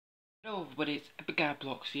Hello everybody, it's Epic Guy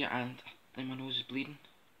Blocks here, and my nose is bleeding.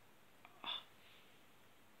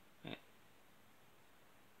 Right.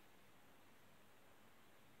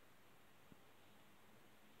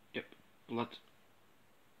 Yep, blood.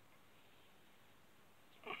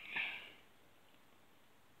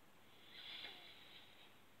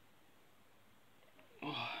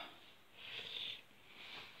 Oh.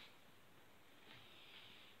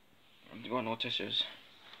 I've got no tissues.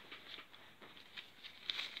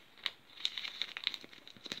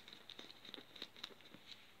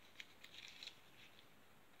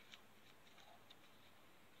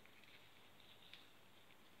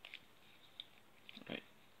 Right.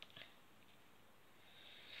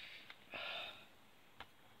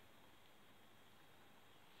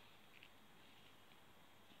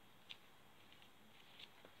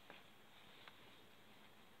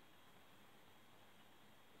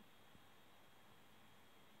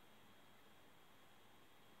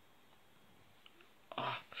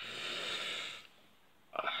 Ah.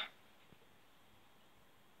 Ah.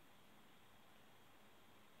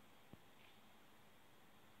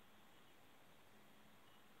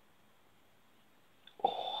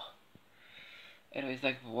 Oh. Anyways,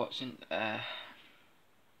 thank you for watching.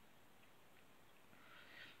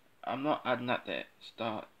 I'm not adding at the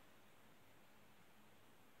start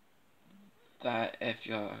that if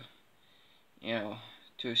you're,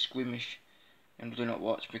 too squeamish and do not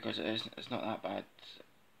watch, because it's not that bad.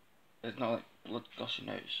 It's not like blood gushing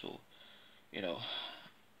out, so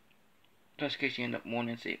just in case you end up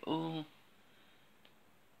moaning and say, oh,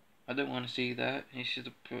 I don't want to see that, you should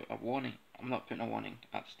have put a warning. I'm not putting a warning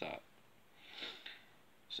at the start.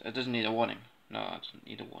 So it doesn't need a warning. No, it doesn't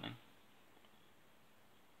need a warning.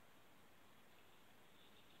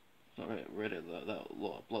 It's not really that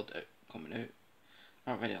lot of blood coming out.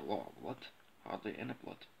 Not really a lot of blood. Hardly any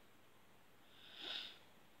blood.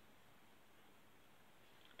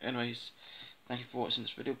 Anyways, thank you for watching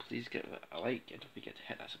this video. Please give it a like and don't forget to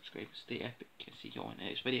hit that subscribe. Stay epic. See you on the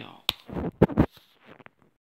next video.